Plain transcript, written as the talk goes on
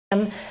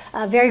I'm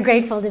very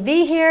grateful to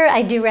be here.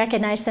 I do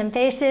recognize some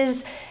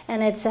faces,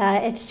 and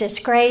it's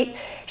just great.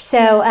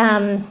 So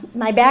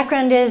my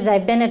background is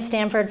I've been at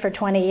Stanford for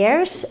 20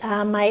 years.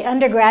 My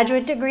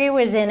undergraduate degree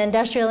was in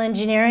industrial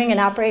engineering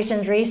and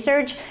operations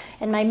research,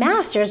 and my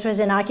master's was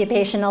in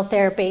occupational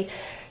therapy.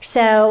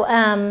 So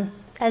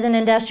as an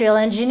industrial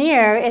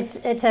engineer,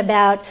 it's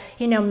about,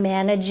 you know,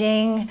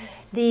 managing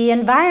the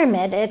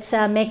environment. It's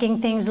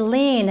making things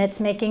lean. It's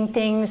making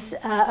things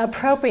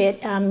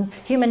appropriate.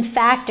 Human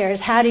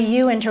factors. How do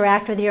you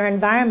interact with your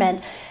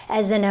environment?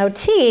 As an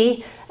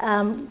OT,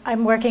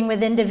 I'm working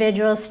with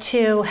individuals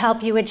to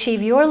help you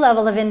achieve your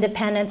level of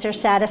independence or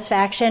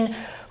satisfaction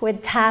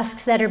with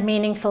tasks that are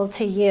meaningful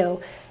to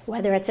you,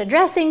 whether it's a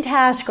dressing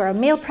task or a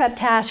meal prep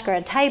task or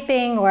a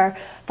typing or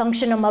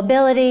functional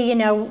mobility. You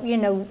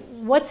know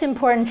what's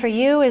important for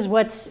you is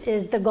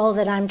the goal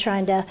that I'm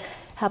trying to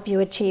help you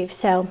achieve.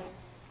 So.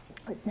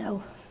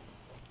 No.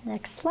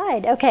 Next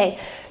slide. Okay,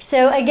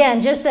 so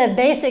again, just the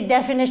basic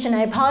definition.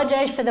 I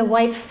apologize for the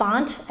white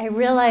font. I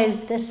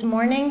realized this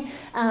morning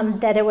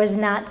that it would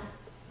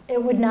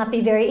not be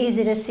very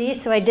easy to see,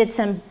 so I did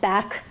some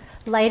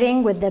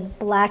backlighting with the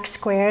black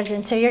squares,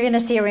 and so you're going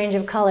to see a range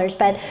of colors.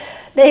 But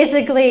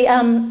basically,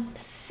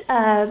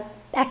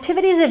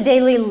 activities of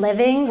daily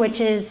living,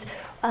 which is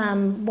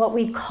what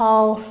we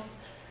call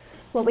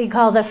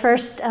the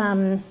first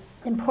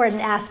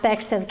important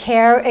aspects of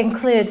care,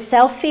 include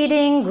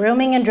self-feeding,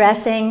 grooming and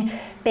dressing,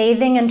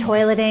 bathing and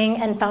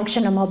toileting, and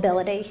functional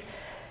mobility.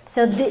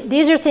 So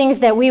these are things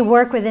that we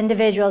work with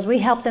individuals. We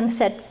help them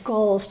set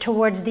goals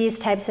towards these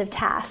types of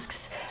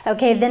tasks.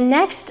 Okay, the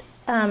next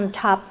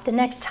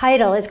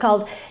title is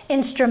called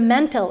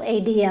instrumental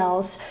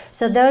ADLs.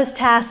 So those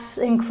tasks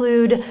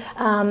include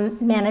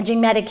managing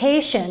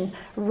medication,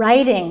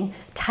 writing,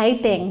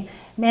 typing,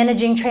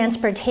 managing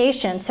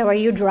transportation. So are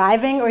you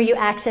driving or are you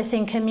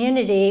accessing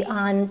community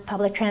on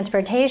public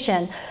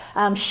transportation?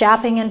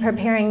 Shopping and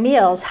preparing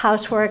meals,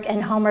 housework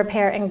and home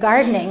repair and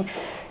gardening.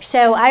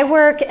 So I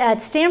work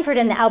at Stanford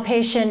in the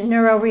outpatient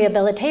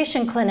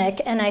neurorehabilitation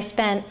clinic, and I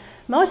spent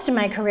most of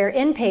my career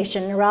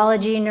inpatient,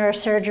 neurology,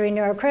 neurosurgery,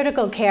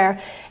 neurocritical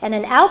care, and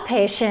an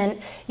outpatient,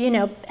 you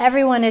know,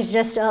 everyone is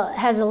just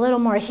has a little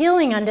more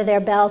healing under their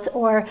belt,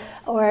 or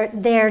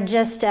they're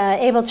just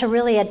able to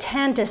really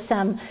attend to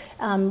some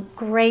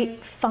great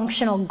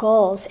functional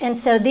goals. And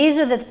so these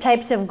are the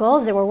types of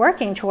goals that we're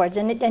working towards,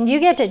 and you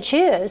get to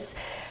choose.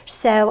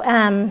 So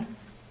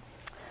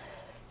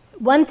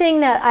one thing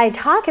that I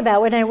talk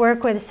about when I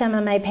work with some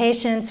of my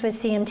patients with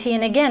CMT,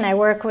 and again, I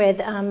work with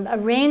a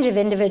range of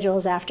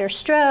individuals after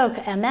stroke,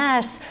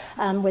 MS,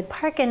 with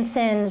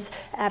Parkinson's,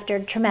 after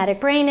traumatic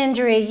brain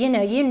injury, you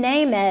know, you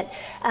name it.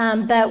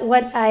 But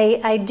what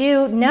I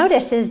do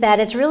notice is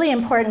that it's really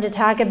important to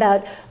talk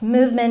about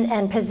movement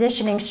and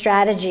positioning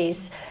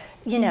strategies.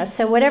 You know,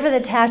 so whatever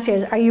the task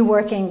is, are you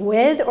working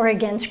with or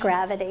against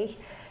gravity?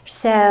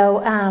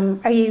 So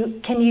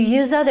can you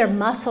use other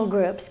muscle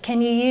groups?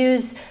 Can you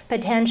use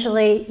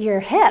potentially your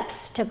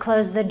hips to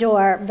close the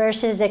door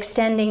versus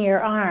extending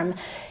your arm?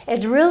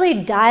 It's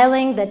really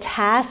dialing the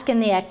task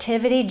and the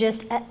activity,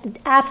 just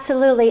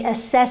absolutely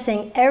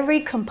assessing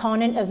every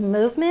component of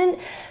movement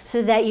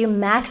so that you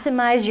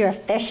maximize your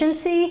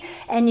efficiency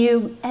and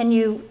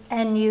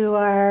you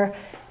are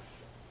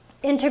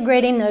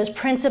integrating those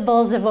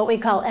principles of what we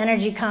call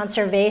energy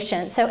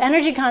conservation. So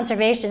energy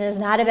conservation is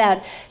not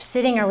about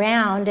sitting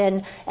around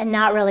and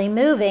not really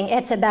moving.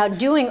 It's about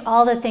doing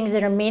all the things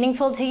that are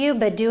meaningful to you,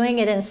 but doing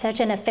it in such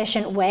an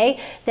efficient way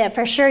that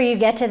for sure you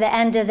get to the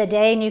end of the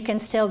day and you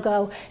can still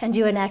go and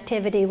do an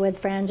activity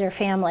with friends or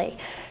family.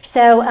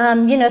 So,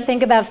 you know,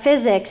 think about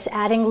physics,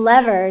 adding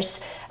levers,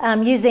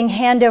 using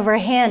hand over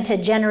hand to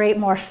generate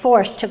more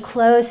force, to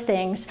close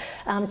things,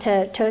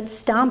 to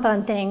stomp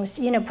on things,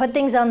 you know, put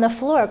things on the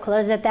floor,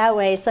 close it that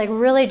way. It's like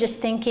really just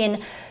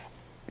thinking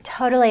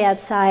totally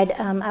outside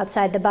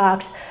the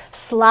box,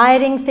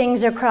 sliding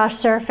things across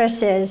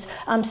surfaces,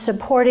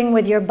 supporting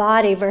with your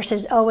body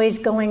versus always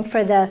going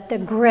for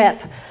the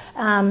grip.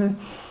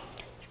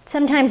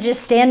 Sometimes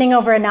just standing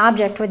over an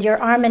object with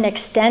your arm in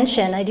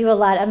extension. I do a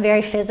lot, I'm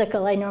very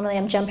physical, I normally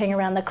am jumping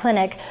around the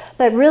clinic,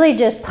 but really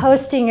just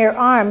posting your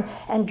arm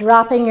and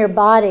dropping your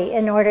body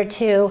in order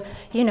to,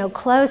 you know,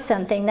 close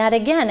something. That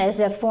again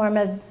is a form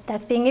of,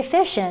 that's being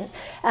efficient.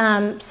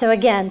 So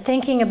again,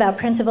 thinking about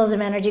principles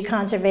of energy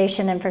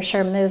conservation and for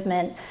sure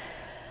movement.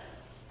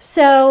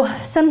 So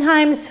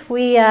sometimes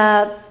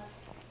I'll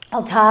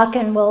talk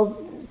and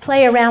we'll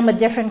play around with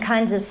different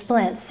kinds of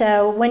splints.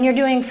 So when you're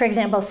doing, for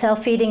example,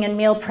 self-feeding and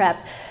meal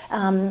prep,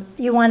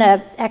 you want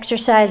to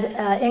exercise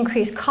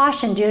increased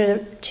caution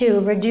due to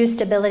reduced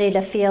ability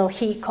to feel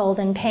heat, cold,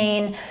 and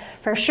pain.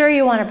 For sure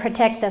you want to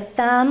protect the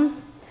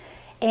thumb,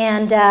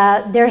 and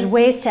there's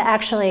ways to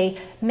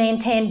actually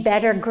maintain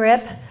better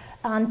grip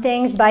on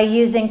things by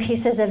using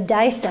pieces of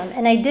Dicem.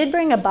 And I did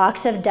bring a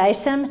box of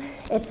Dicem.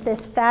 It's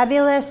this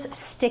fabulous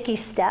sticky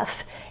stuff,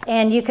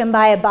 and you can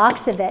buy a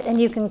box of it and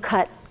you can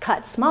cut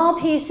small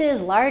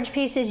pieces, large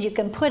pieces. You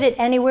can put it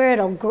anywhere.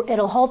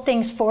 It'll hold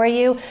things for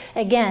you.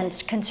 Again,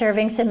 it's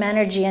conserving some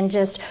energy and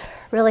just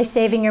really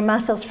saving your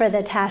muscles for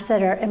the tasks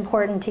that are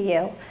important to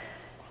you.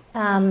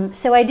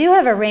 So I do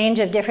have a range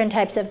of different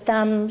types of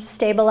thumb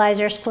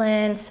stabilizer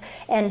splints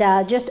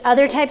and just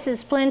other types of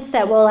splints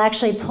that will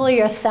actually pull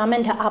your thumb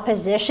into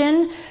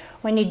opposition.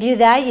 When you do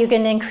that, you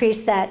can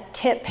increase that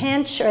tip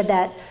pinch, or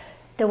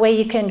the way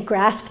you can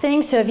grasp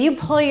things. So if you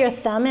pull your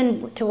thumb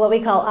into what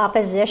we call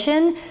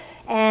opposition,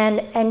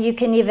 and you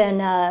can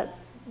even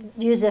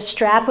use a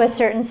strap with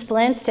certain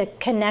splints to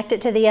connect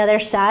it to the other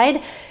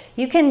side,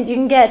 you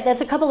can get,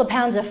 that's a couple of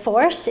pounds of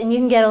force, and you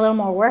can get a little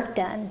more work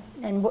done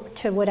and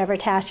to whatever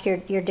task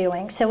you're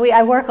doing. So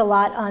I work a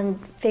lot on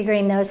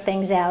figuring those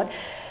things out.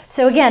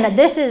 So again,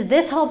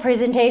 this whole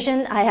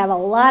presentation, I have a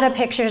lot of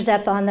pictures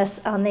up on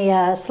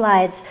the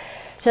slides.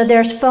 So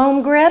there's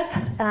foam grip.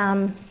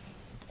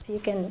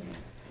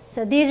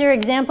 So these are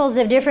examples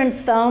of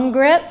different foam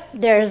grip.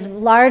 There's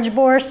large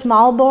bore,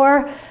 small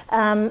bore,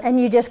 and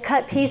you just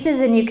cut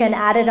pieces and you can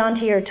add it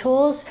onto your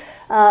tools.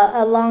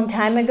 A long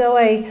time ago,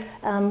 I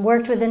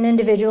worked with an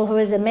individual who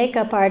was a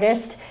makeup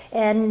artist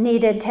and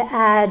needed to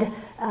add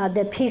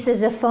the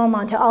pieces of foam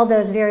onto all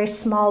those very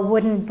small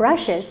wooden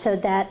brushes so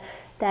that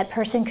that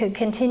person could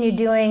continue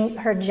doing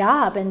her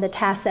job and the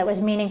task that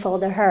was meaningful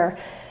to her.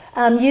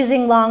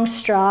 Using long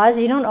straws,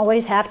 you don't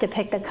always have to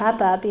pick the cup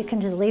up. You can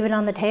just leave it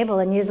on the table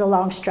and use a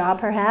long straw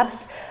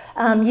perhaps.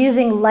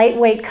 Using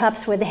lightweight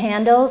cups with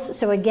handles.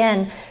 So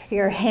again,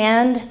 your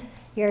hand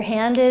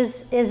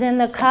is in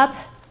the cup,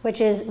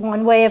 which is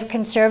one way of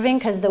conserving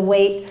because the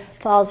weight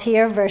falls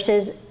here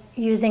versus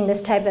using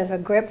this type of a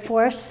grip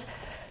force.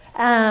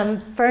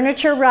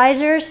 Furniture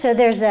risers, so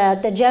there's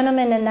the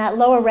gentleman in that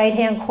lower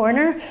right-hand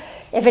corner.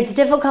 If it's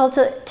difficult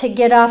to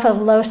get off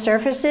of low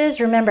surfaces,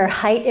 remember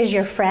height is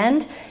your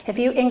friend. If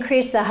you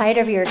increase the height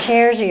of your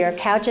chairs or your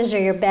couches or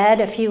your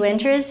bed a few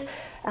inches,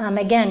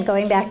 again,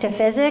 going back to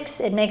physics,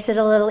 it makes it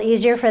a little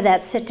easier for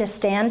that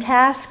sit-to-stand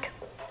task.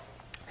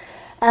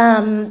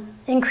 And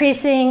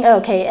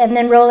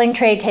then rolling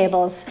tray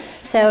tables.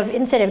 So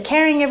instead of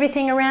carrying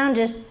everything around,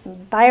 just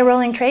buy a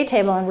rolling tray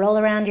table and roll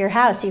around your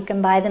house. You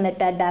can buy them at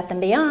Bed Bath &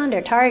 Beyond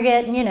or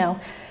Target,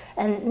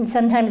 and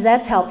sometimes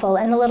that's helpful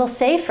and a little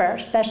safer,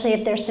 especially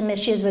if there's some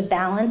issues with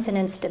balance and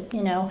instead,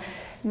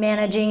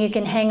 managing, you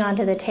can hang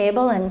onto the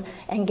table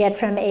and get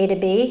from A to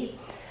B.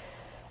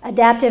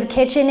 Adaptive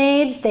kitchen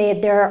aids,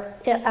 they're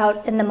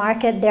out in the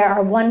market. There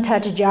are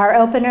one-touch jar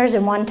openers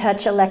and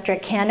one-touch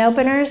electric can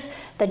openers.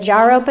 The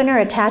jar opener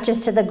attaches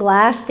to the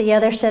glass, the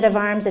other set of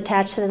arms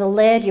attached to the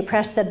lid. You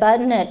press the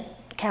button, it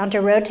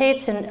counter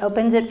rotates and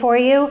opens it for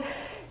you.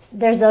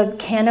 There's a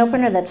can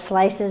opener that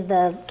slices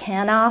the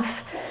can off.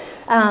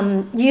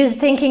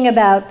 Thinking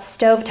about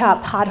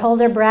stovetop pot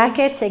holder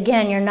brackets.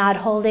 Again, you're not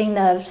holding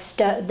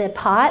the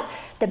pot,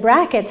 the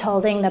bracket's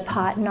holding the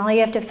pot, and all you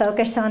have to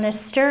focus on is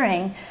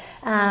stirring.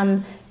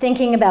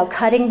 Thinking about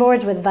cutting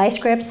boards with vice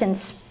grips and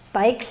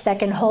spikes that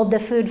can hold the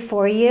food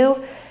for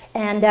you.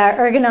 And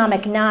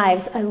ergonomic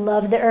knives. I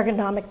love the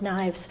ergonomic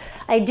knives.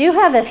 I do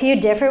have a few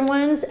different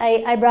ones.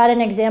 I brought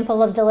an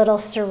example of the little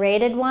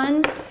serrated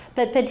one,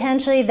 but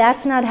potentially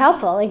that's not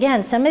helpful.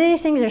 Again, some of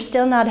these things are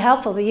still not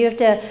helpful, but you have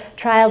to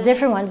trial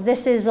different ones.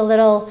 This is a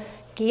little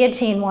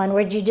guillotine one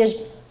where you just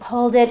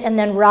hold it and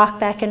then rock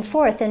back and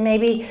forth, and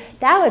maybe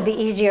that would be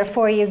easier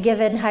for you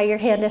given how your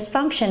hand is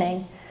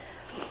functioning.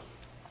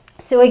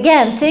 So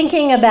again,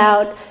 thinking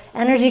about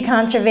energy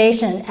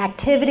conservation,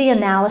 activity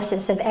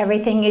analysis of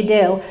everything you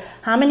do.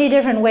 How many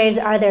different ways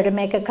are there to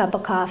make a cup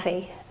of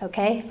coffee?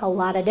 Okay, a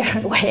lot of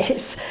different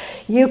ways.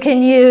 You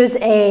can use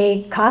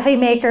a coffee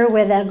maker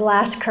with a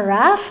glass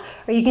carafe,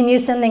 or you can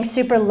use something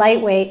super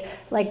lightweight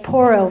like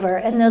pour over,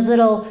 and those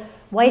little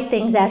white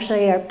things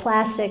actually are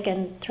plastic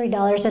and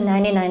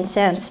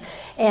 $3.99.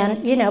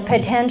 And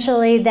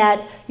potentially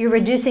that you're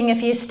reducing a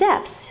few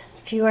steps,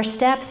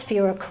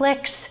 fewer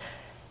clicks,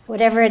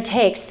 whatever it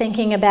takes,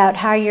 thinking about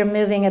how you're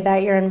moving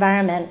about your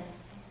environment.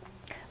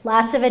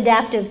 Lots of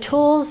adaptive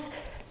tools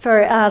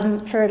for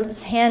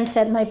hands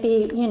that might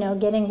be,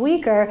 getting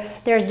weaker.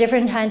 There's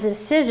different kinds of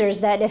scissors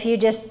that if you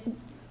just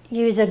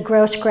use a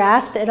gross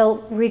grasp, it'll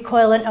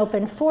recoil and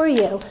open for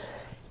you.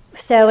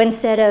 So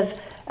instead of,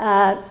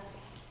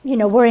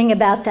 worrying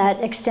about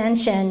that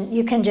extension,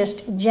 you can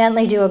just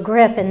gently do a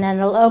grip and then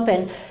it'll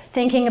open.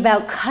 Thinking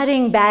about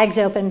cutting bags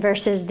open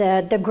versus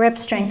the grip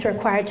strength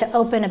required to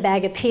open a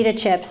bag of pita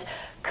chips.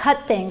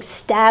 Cut things,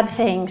 stab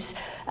things,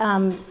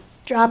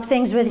 drop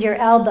things with your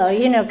elbow,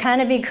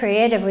 kind of be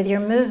creative with your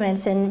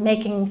movements and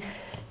making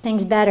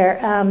things better.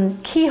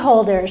 Key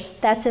holders,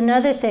 that's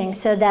another thing.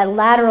 So that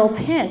lateral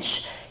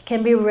pinch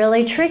can be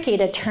really tricky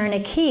to turn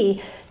a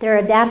key. There are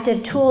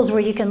adaptive tools where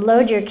you can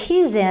load your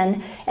keys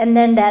in, and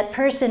then that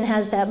person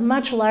has that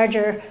much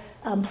larger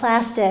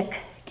plastic,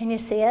 can you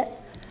see it?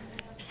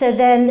 So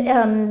then,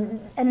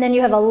 and then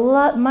you have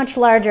a much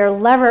larger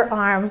lever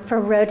arm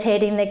for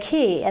rotating the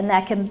key, and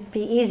that can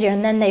be easier.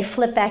 And then they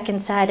flip back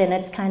inside, and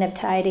it's kind of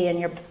tidy in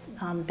your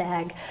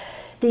bag.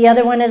 The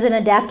other one is an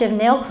adaptive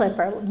nail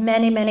clipper.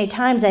 Many, many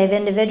times I have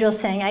individuals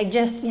saying, I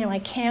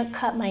can't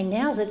cut my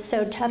nails. It's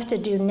so tough to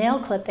do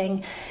nail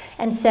clipping.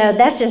 And so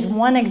that's just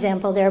one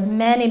example. There are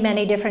many,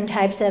 many different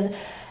types of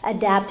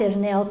adaptive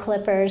nail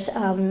clippers.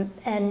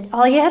 And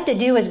all you have to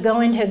do is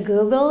go into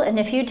Google, and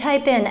if you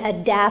type in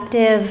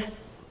adaptive,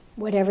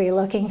 whatever you're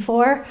looking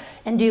for,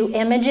 and do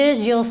images,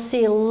 you'll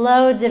see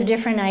loads of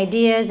different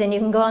ideas, and you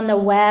can go on the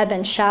web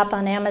and shop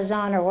on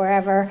Amazon or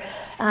wherever.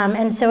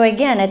 And so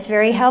again, it's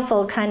very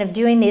helpful kind of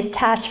doing these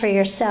tasks for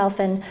yourself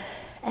and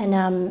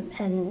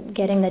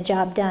getting the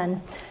job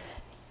done.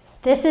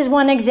 This is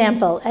one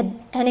example.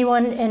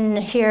 Anyone in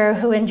here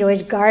who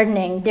enjoys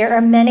gardening, there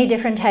are many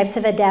different types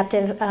of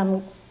adaptive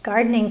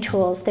gardening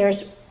tools.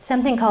 There's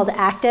something called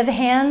Active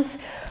Hands,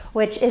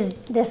 which is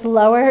this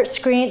lower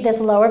screen, this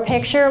lower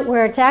picture,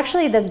 where it's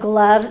actually the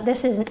glove.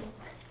 This is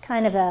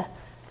kind of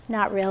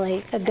not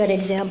really a good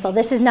example.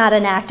 This is not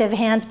an Active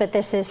Hands, but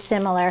this is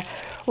similar,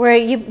 where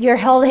your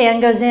whole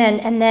hand goes in,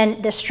 and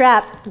then the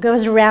strap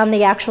goes around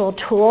the actual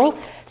tool.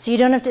 So you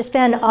don't have to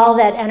spend all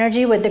that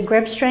energy with the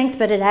grip strength,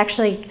 but it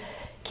actually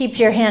keeps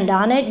your hand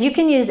on it. You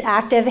can use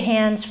Active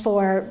Hands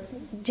for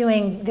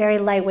doing very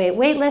lightweight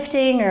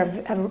weightlifting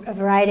or a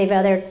variety of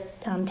other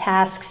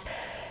tasks.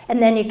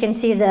 And then you can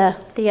see the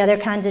other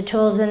kinds of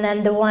tools. And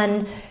then the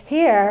one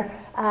here,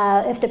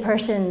 if the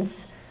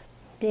person's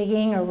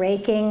digging or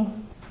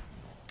raking,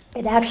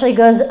 it actually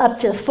goes up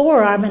to the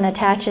forearm and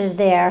attaches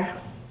there.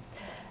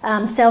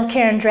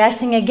 Self-care and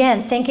dressing,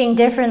 again, thinking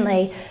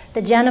differently.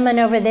 The gentleman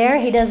over there,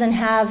 he doesn't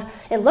have,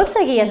 it looks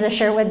like he has a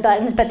shirt with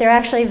buttons, but they're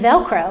actually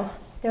Velcro.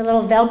 They're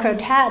little Velcro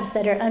tabs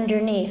that are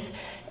underneath.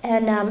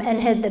 And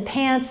the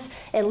pants,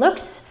 it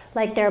looks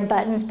like they're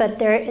buttons, but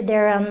they're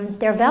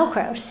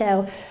Velcro.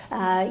 So,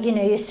 you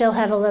know, you still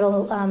have a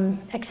little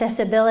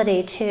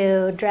accessibility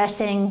to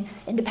dressing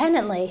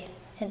independently,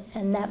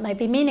 and that might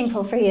be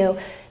meaningful for you.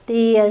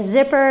 The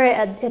zipper,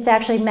 it's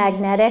actually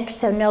magnetic,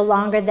 so no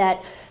longer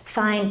that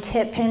fine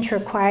tip pinch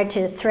required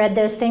to thread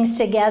those things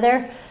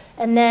together.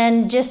 And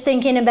then just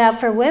thinking about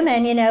for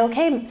women, you know,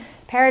 okay,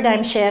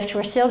 paradigm shift,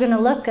 we're still going to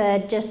look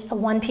good, just a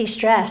one-piece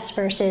dress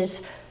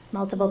versus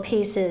multiple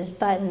pieces,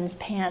 buttons,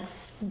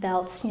 pants,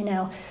 belts, you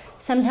know.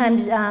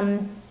 Sometimes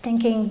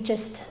thinking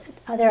just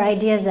other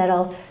ideas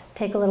that'll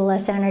take a little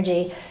less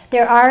energy.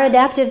 There are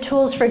adaptive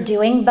tools for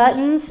doing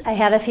buttons. I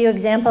have a few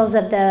examples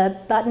of the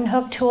button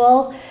hook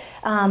tool,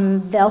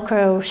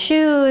 Velcro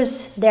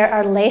shoes. There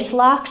are lace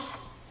locks.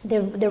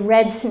 The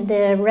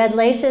red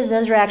laces,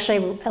 those are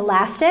actually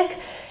elastic,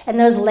 and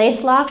those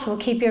lace locks will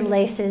keep your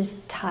laces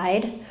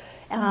tied.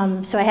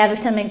 So I have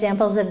some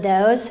examples of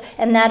those,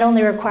 and that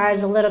only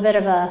requires a little bit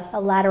of a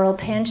lateral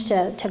pinch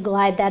to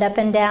glide that up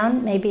and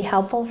down, may be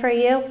helpful for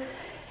you.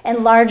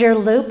 And larger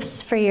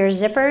loops for your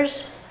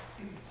zippers.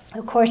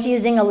 Of course,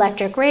 using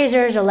electric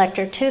razors,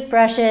 electric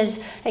toothbrushes.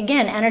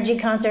 Again, energy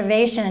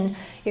conservation.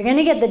 You're going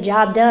to get the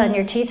job done.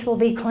 Your teeth will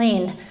be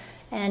clean.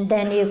 And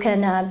then you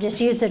can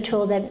just use the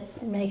tool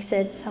that makes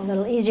it a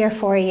little easier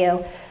for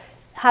you.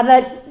 How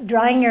about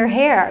drying your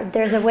hair?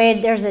 There's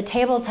a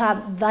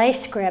tabletop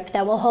vice grip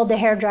that will hold the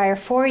hair dryer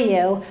for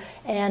you,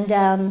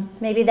 and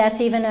maybe that's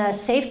even a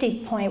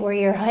safety point where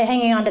you're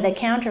hanging onto the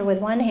counter with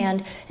one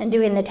hand and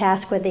doing the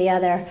task with the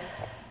other.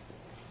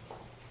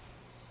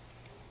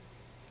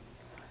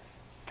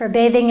 For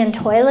bathing and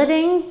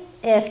toileting,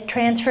 if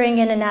transferring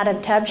in and out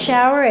of tub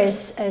shower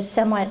is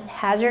somewhat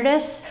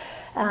hazardous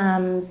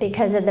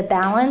because of the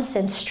balance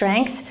and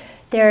strength,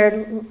 there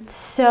are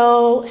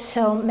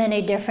so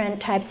many different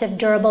types of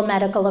durable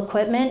medical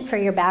equipment for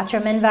your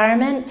bathroom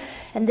environment.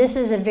 And this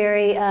is a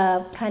very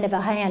kind of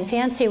a high-end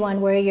fancy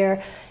one where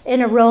you're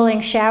in a rolling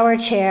shower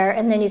chair,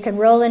 and then you can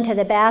roll into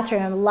the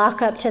bathroom,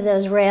 lock up to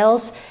those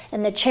rails,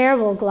 and the chair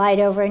will glide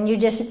over, and you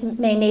just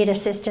may need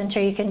assistance,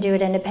 or you can do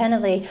it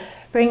independently.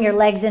 Bring your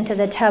legs into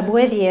the tub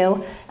with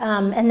you,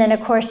 and then of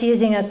course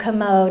using a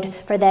commode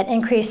for that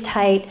increased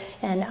height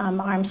and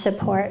arm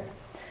support.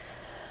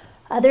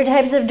 Other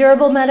types of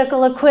durable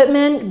medical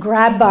equipment,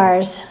 grab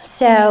bars.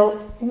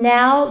 So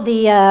now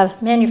the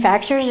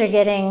manufacturers are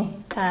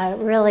getting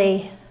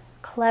really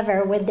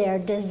clever with their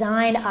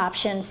design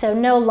options. So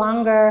no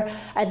longer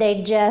are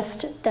they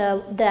just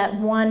that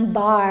one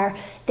bar.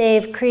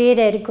 They've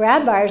created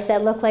grab bars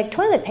that look like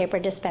toilet paper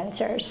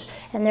dispensers,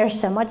 and they're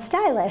somewhat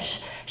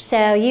stylish.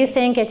 So you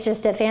think it's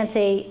just a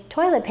fancy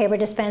toilet paper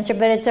dispenser,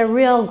 but it's a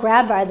real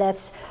grab bar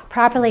that's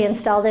properly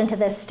installed into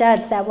the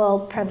studs that will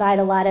provide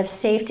a lot of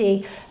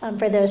safety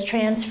for those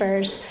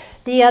transfers.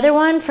 The other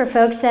one for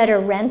folks that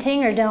are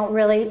renting or don't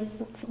really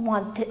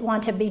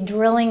want to be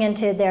drilling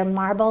into their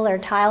marble or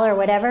tile or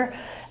whatever,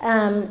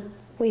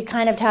 we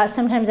kind of talk,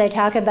 sometimes I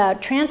talk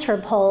about transfer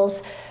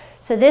poles.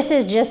 So this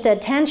is just a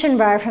tension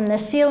bar from the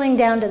ceiling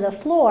down to the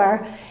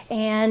floor,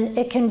 and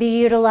it can be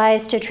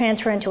utilized to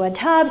transfer into a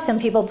tub. Some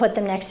people put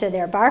them next to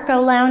their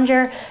Barco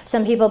lounger.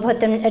 Some people put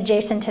them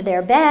adjacent to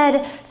their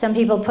bed. Some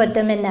people put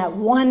them in that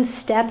one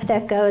step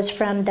that goes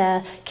from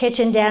the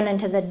kitchen down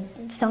into the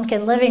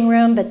sunken living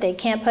room, but they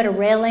can't put a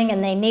railing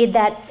and they need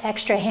that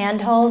extra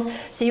handhold.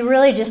 So you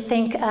really just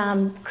think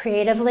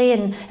creatively,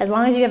 and as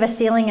long as you have a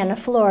ceiling and a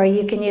floor,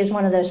 you can use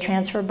one of those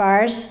transfer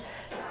bars.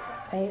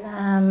 Right?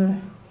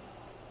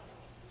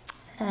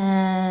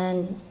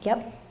 And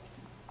yep.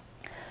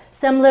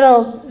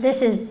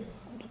 This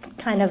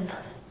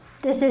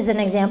is an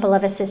example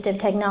of assistive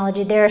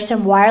technology. There are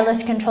some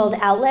wireless controlled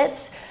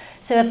outlets.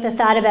 So if the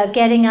thought about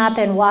getting up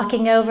and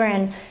walking over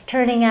and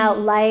turning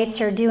out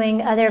lights or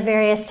doing other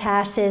various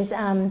tasks is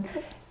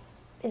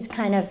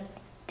kind of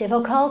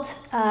difficult,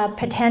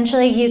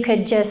 potentially you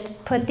could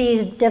just put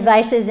these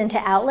devices into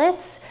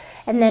outlets,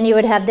 and then you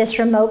would have this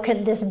remote,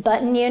 this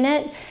button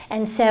unit,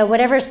 and so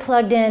whatever's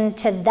plugged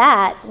into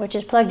that, which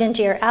is plugged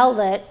into your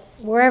outlet,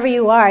 wherever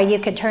you are, you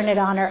could turn it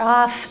on or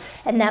off,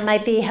 and that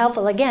might be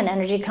helpful. Again,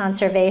 energy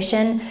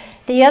conservation.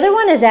 The other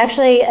one is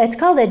actually, it's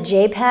called a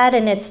J-pad,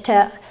 and it's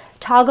to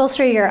toggle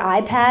through your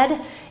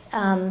iPad.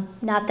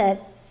 Not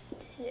that,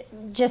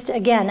 just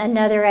again,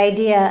 another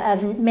idea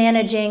of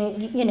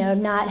managing,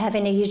 not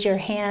having to use your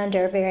hand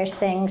or various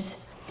things.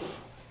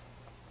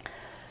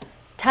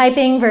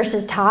 Typing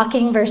versus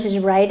talking versus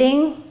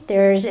writing.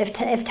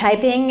 If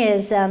typing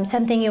is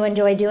something you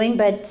enjoy doing,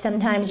 but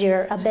sometimes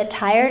you're a bit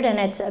tired and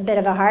it's a bit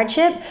of a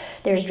hardship,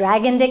 there's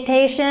dragon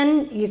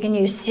dictation. You can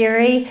use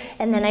Siri.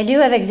 And then I do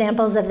have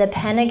examples of the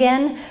pen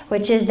again,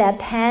 which is that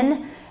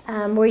pen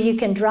where you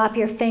can drop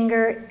your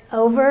finger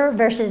over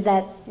versus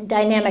that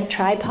dynamic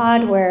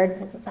tripod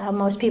where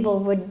most people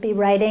would be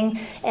writing.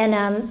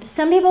 And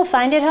some people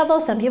find it helpful,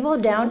 some people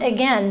don't.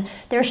 Again,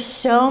 there's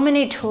so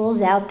many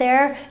tools out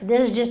there.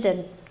 This is just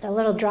a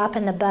little drop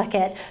in the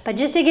bucket. But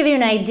just to give you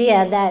an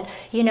idea that,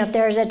 if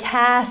there's a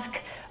task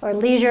or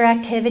leisure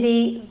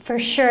activity, for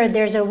sure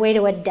there's a way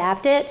to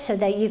adapt it so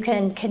that you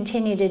can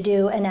continue to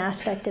do an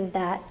aspect of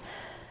that.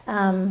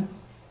 And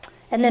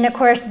then of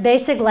course,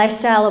 basic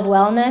lifestyle of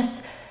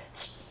wellness.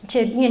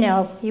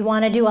 You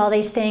want to do all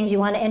these things, you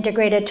want to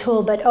integrate a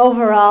tool, but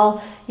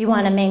overall you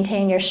want to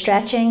maintain your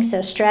stretching,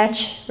 so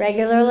stretch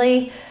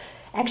regularly.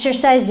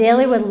 Exercise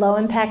daily with low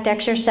impact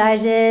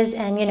exercises,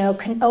 and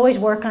can always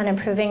work on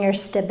improving your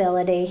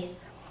stability.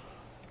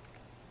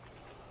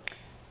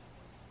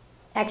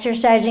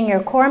 Exercising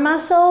your core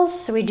muscles,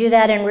 so we do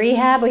that in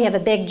rehab. We have a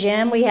big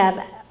gym. We have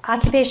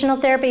occupational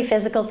therapy,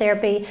 physical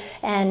therapy,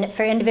 and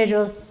for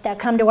individuals that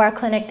come to our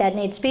clinic that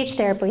need speech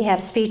therapy, we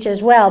have speech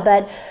as well.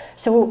 But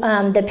so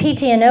the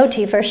PT and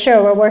OT, for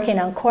sure, we're working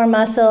on core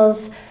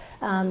muscles,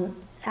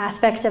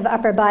 aspects of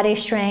upper body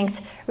strength,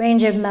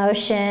 range of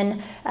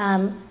motion.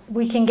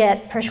 We can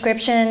get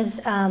prescriptions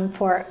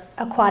for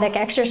aquatic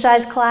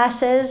exercise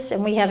classes,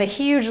 and we have a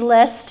huge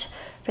list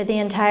for the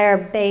entire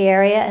Bay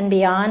Area and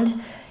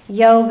beyond.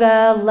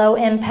 Yoga, low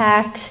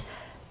impact.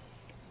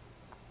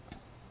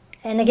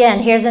 And again,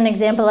 here's an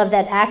example of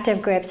that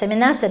active grips. I mean,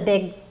 that's a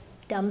big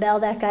dumbbell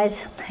that guy's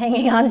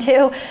hanging on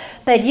to,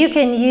 but you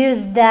can use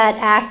that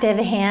active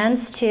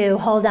hands to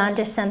hold on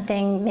to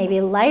something maybe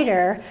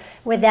lighter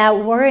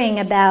without worrying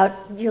about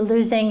you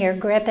losing your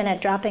grip and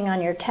it dropping on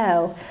your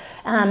toe.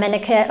 And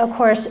it can, of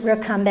course,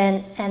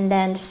 recumbent and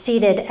then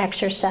seated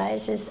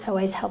exercise is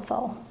always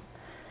helpful.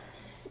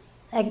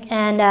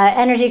 And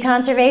energy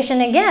conservation,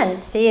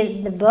 again,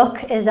 see the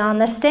book is on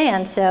the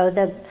stand, so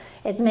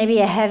it may be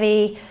a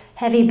heavy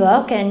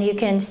book and you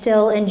can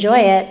still enjoy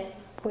it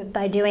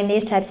by doing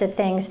these types of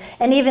things.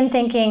 And even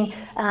thinking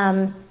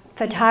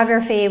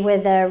photography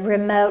with a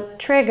remote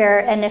trigger,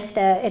 and if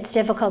it's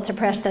difficult to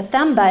press the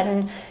thumb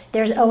button,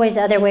 there's always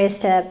other ways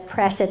to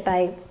press it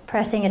by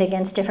pressing it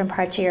against different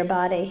parts of your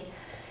body.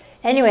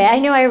 Anyway, I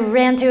know I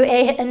ran through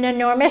an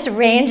enormous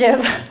range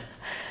of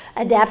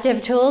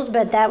adaptive tools,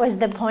 but that was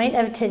the point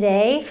of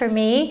today for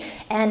me.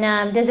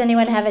 And does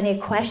anyone have any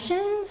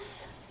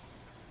questions?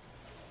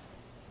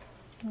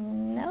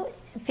 No?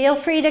 Feel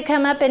free to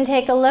come up and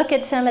take a look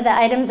at some of the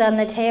items on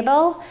the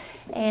table.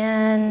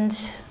 And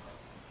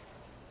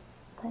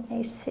let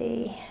me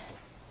see.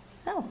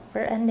 Oh,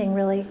 we're ending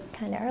really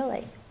kind of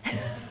early.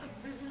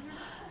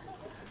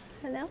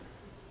 No?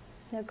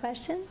 No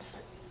questions?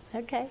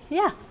 Okay,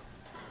 yeah.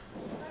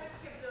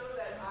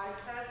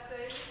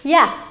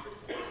 Yeah.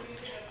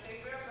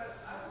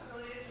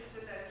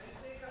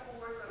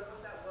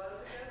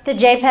 The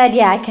J-pad,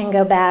 yeah, I can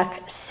go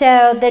back.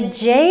 So the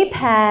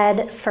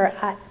J-pad for,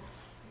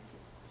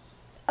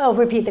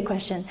 repeat the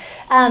question.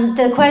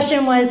 The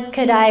question was,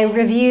 could I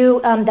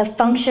review the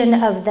function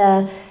of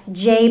the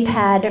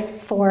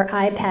J-pad for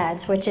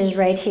iPads, which is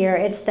right here.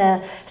 It's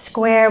the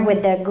square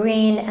with the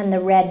green and the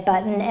red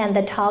button and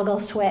the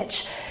toggle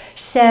switch.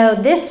 So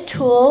this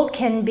tool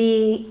can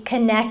be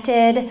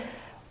connected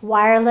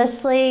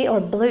wirelessly,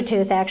 or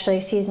Bluetooth actually,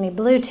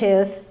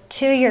 Bluetooth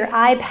to your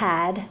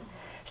iPad.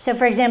 So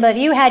for example, if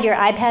you had your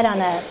iPad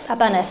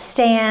up on a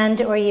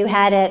stand, or you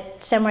had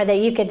it somewhere that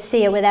you could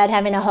see it without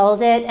having to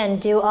hold it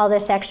and do all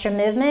this extra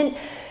movement,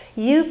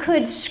 you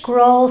could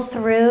scroll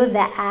through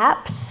the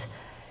apps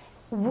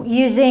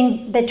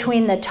using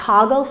between the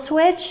toggle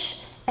switch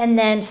and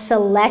then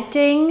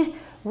selecting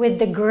with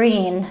the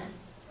green.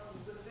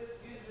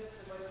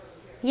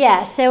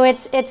 Yeah, so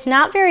it's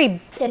not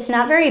very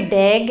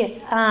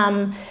big,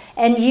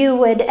 And you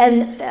would,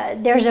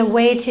 there's a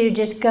way to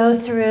just go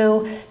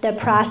through the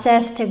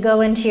process to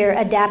go into your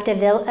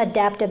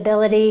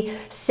adaptability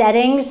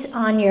settings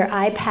on your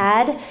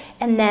iPad,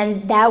 and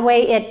then that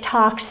way it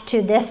talks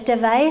to this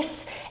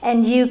device,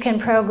 and you can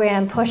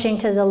program pushing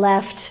to the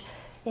left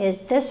is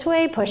this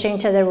way, pushing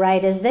to the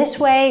right is this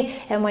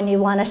way, and when you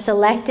want to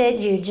select it,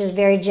 you just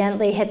very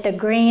gently hit the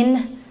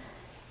green,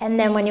 and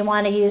then when you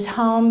want to use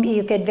home,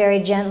 you could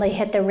very gently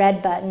hit the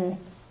red button.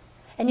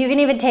 And you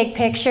can even take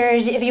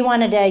pictures. If you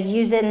wanted to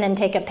use it and then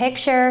take a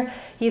picture,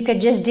 you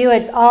could just do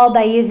it all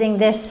by using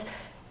this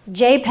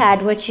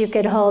J-pad, which you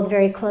could hold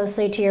very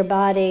closely to your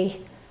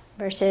body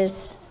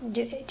versus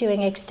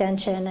doing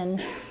extension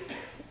and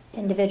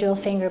individual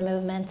finger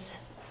movements.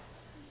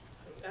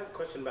 I have a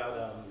question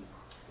about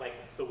like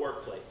the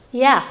workplace.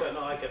 Yeah. So I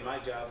know like at my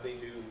job they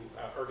do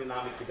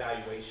ergonomic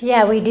evaluation.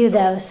 Yeah, we do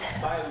those.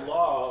 By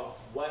law,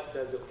 what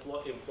does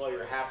the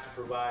employer have to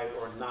provide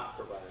or not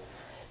provide?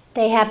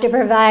 They have to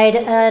provide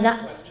an,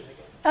 I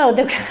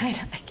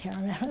can't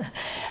remember.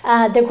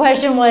 The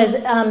question was,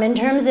 in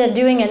terms of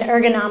doing an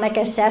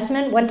ergonomic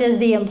assessment, what does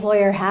the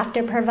employer have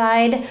to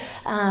provide?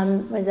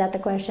 Was that the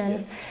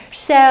question?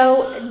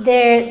 So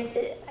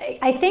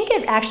I think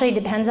it actually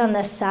depends on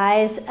the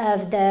size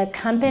of the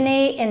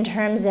company in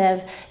terms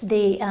of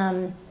the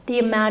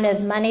amount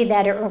of money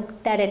that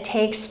it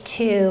takes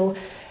to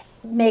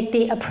make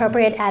the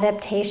appropriate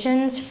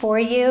adaptations for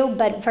you.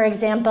 But for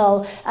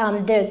example,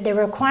 the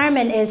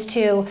requirement is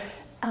to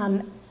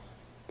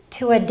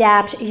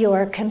adapt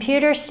your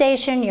computer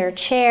station, your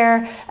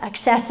chair,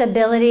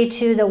 accessibility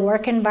to the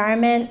work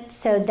environment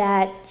so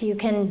that you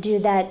can do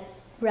that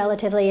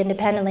relatively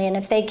independently. And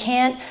if they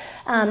can't,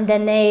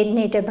 then they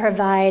need to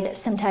provide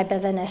some type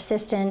of an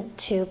assistant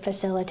to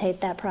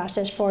facilitate that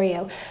process for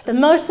you. But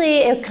mostly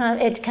it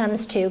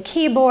comes to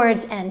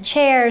keyboards and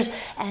chairs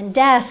and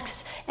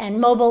desks and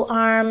mobile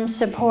arm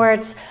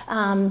supports,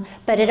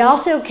 but it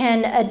also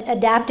can,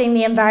 adapting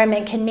the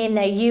environment can mean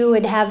that you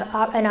would have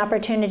an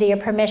opportunity or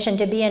permission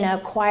to be in a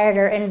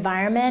quieter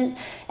environment,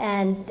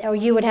 or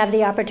you would have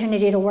the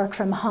opportunity to work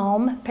from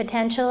home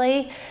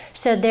potentially.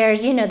 So there's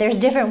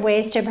different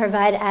ways to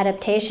provide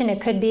adaptation. It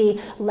could be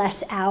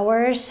less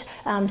hours,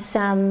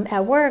 some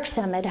at work,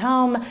 some at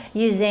home,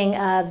 using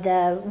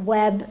the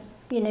web,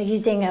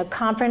 using a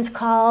conference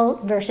call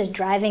versus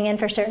driving in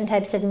for certain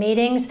types of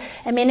meetings.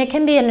 I mean, it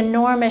can be an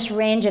enormous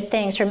range of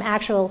things from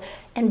actual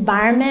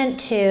environment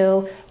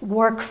to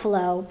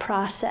workflow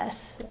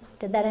process.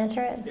 Did that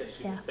answer it? Yes,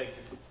 yeah. Thank you.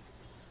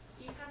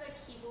 Do you have a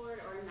keyboard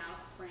or a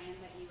mouse brand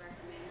that you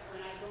recommend?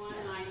 When I go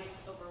online,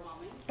 it's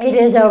overwhelming. It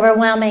is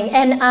overwhelming.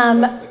 And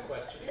What's the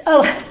question?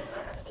 oh,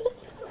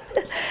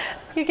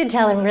 you can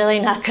tell I'm really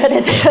not good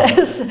at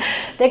this.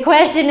 The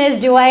question is,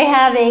 do I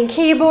have a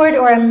keyboard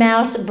or a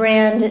mouse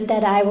brand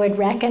that I would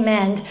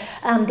recommend?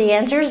 The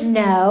answer is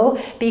no,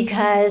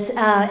 because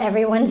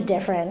everyone's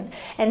different.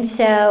 And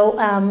so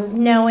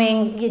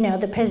knowing,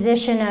 the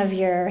position of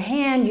your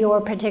hand,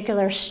 your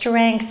particular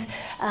strength,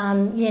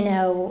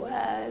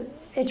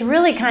 it's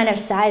really kind of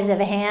size of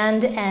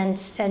hand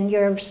and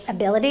your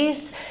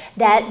abilities,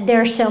 that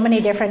there's so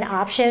many different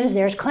options.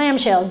 There's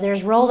clamshells,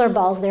 there's roller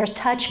balls, there's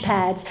touch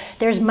pads,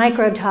 there's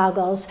micro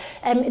toggles,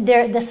 and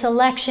the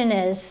selection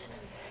is,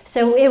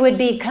 so it would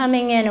be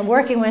coming in and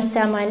working with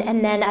someone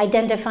and then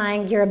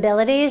identifying your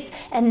abilities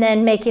and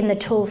then making the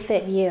tool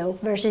fit you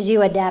versus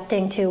you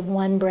adapting to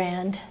one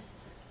brand.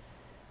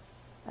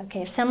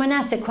 Okay, if someone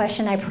asks a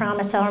question, I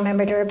promise I'll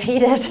remember to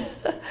repeat it.